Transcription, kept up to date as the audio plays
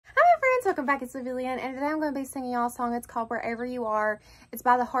friends, welcome back. It's Lillian, and today I'm going to be singing y'all a song. It's called Wherever You Are. It's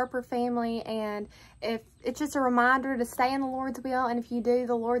by the Harper family, and if it's just a reminder to stay in the Lord's will, and if you do,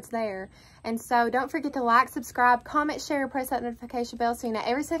 the Lord's there. And so don't forget to like, subscribe, comment, share, press that notification bell so you know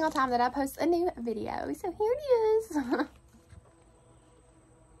every single time that I post a new video. So here it is.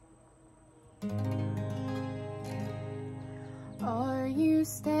 Are you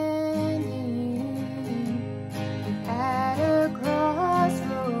standing at a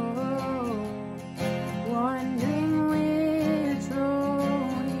crossroad, wondering which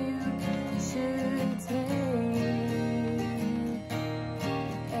road you should take,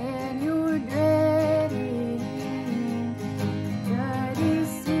 and you're dreading the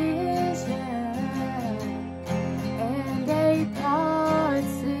decision and a possible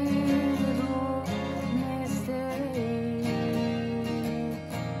mistake,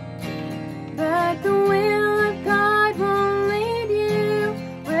 but the will of God won't lead you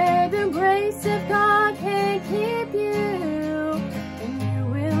where the grace of God can't keep you, and you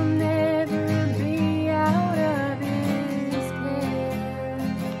will never be out of His care.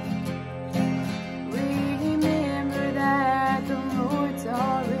 Remember that the Lord's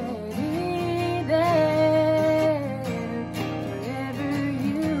already there. Wherever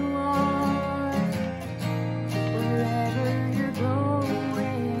you are, wherever you're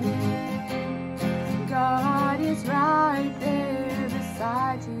going, God is right there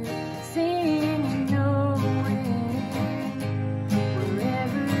beside you, seeing and knowing.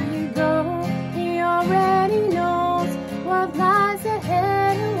 Wherever you go, He already knows what lies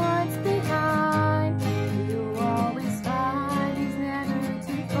ahead and what's behind. You'll always find He's never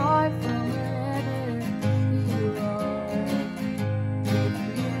too far from wherever you are.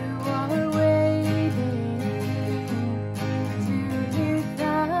 You are waiting to hear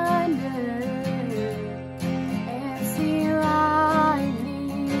thunder and see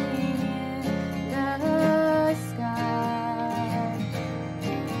lightning in the sky.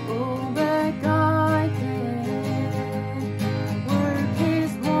 Oh, but God can work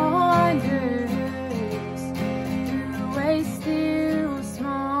His wonders through a still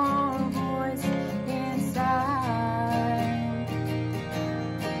small voice inside.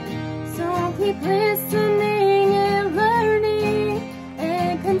 So keep listening and learning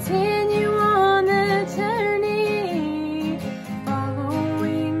and continue on the journey,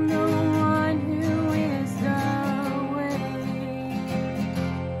 following the one who is the way.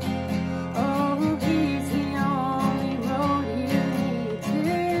 Oh, He's the only road you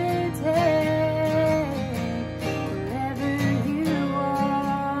need to take. Wherever you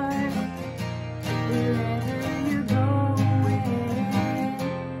are, wherever you're going,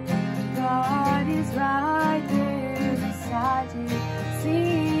 God is right there beside you,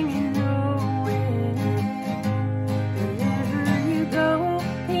 seeing and knowing. Wherever you go,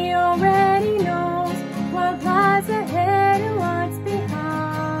 He already knows what lies ahead and what's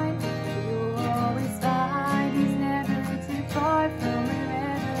behind. You'll always find He's never too far from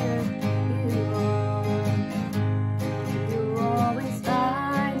wherever you are. You'll always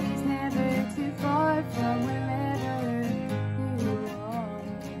find He's never too far from wherever you are.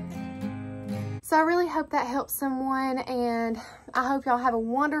 So I really hope that helps someone, and I hope y'all have a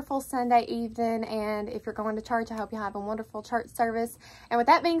wonderful Sunday evening, and if you're going to church, I hope y'all have a wonderful church service. And with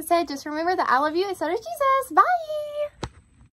that being said, just remember that I love you and so does Jesus. Bye!